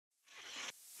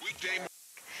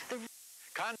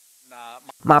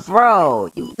My bro,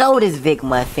 you know this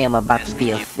VickMontFIlms about to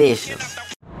be official.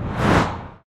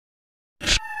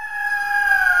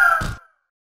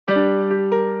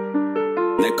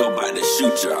 They go by the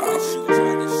shoot y'all.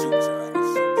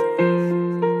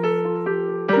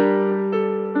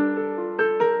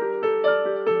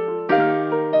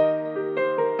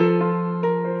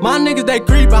 My niggas, they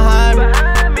creep behind me.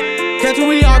 Catch what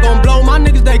we all gon' blow. My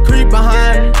niggas, they creep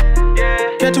behind me.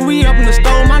 Catch what we up in the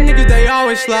store. My niggas, they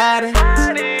always sliding.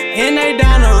 And they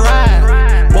down the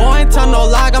ride. Boy, ain't tell no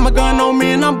lie. Got my gun on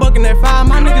me and I'm bucking that 5.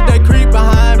 My niggas, they creep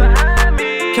behind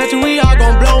me. Catch what we all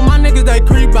gon' blow. My niggas, they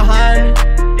creep behind me.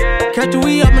 Catch what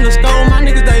we up in the store. My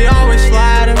niggas, they always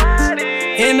sliding.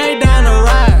 And they down the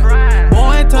ride.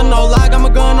 Boy, ain't tell no lie. Got my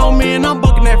gun on me and I'm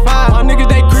bucking that 5. My niggas,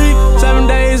 they creep 7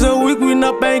 days a week. We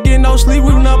up, ain't getting no sleep.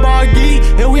 We up all geek.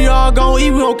 And we all gon'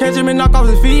 eat. We gon' catch him and knock off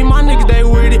his feet. My niggas, they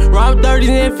with it. Rob 30s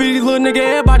and 50s. Little nigga,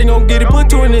 everybody gon' get it. Put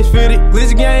 2 in this 50.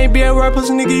 Glizzy gang, be at work,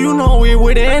 pussy nigga, you know we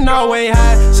with it. And always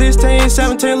high. 16,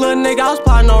 17, little nigga, I was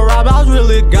plotting on rob. I was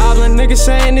really a goblin. Niggas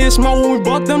saying this smoke when we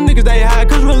buck them niggas, they high.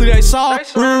 Cause really they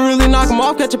soft. Really knock them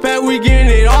off. Catch a pack, we getting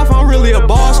it off. I'm really a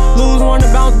boss. Lose one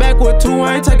and bounce back with 2.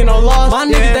 I ain't taking no loss. My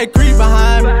niggas, they creep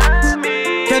behind me.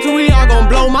 Catch what we all gon'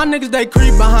 blow. My niggas, they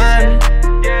creep behind me.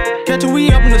 Catch what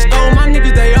we up in the store. My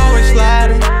niggas, they always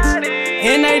sliding.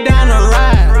 And they down the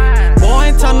ride. Boy,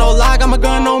 ain't tell no lie. Got my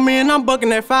gun on me and I'm bucking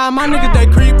that 5. My niggas, they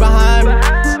creep behind me.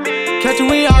 Catch what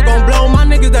we all gon' blow. My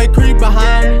niggas, they creep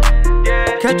behind me.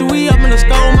 Catch what we up in the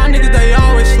store. My niggas, they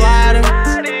always sliding.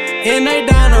 And they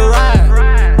down the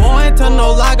ride. Boy, ain't tell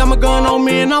no lie. Got my gun on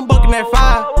me and I'm bucking that 5.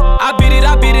 I beat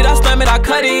it, I slam it, I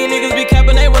cut it. Niggas be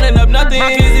capping, they running up nothing.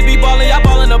 My kids be ballin', y'all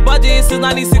ballin' the budget. Since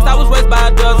 96, I was raised by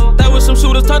a dozen. There was some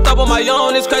shooters turned up on my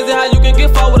own. It's crazy how you can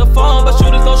get fought with a phone, but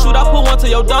shooters don't shoot, I put one to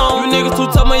your dome. You niggas too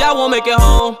tough, man, y'all won't make it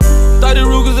home. 30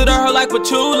 Rugers, it hurt like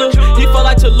Patula. He felt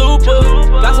like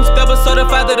Chalupa. Got some steppers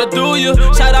certified that'll do you.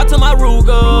 Shout out to my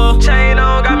Ruger. Chain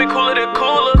on, got me cooler than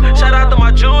cooler. Shout out to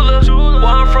my jeweler. Where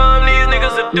I'm from, these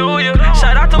niggas will do you.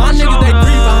 Shout out to my niggas, they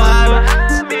creep behind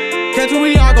me. Catch what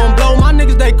we all gon' blow. My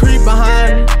niggas, they creep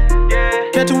behind me.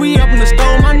 Catch what we up in the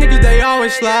store. My niggas, they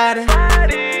always sliding.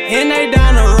 And they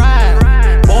down the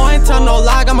ride. Boy, ain't tell no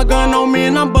lie. Got my gun on me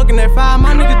and I'm bucking that 5.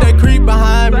 My niggas, they creep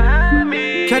behind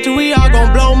me. Catch what we all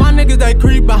gon' blow. My niggas, they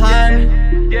creep behind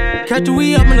me. Catch what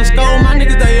we up in the store. My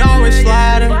niggas, they always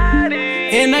sliding.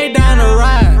 And they down the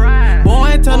ride. Boy,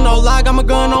 ain't tell no lie. Got my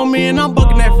gun on me and I'm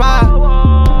bucking that 5.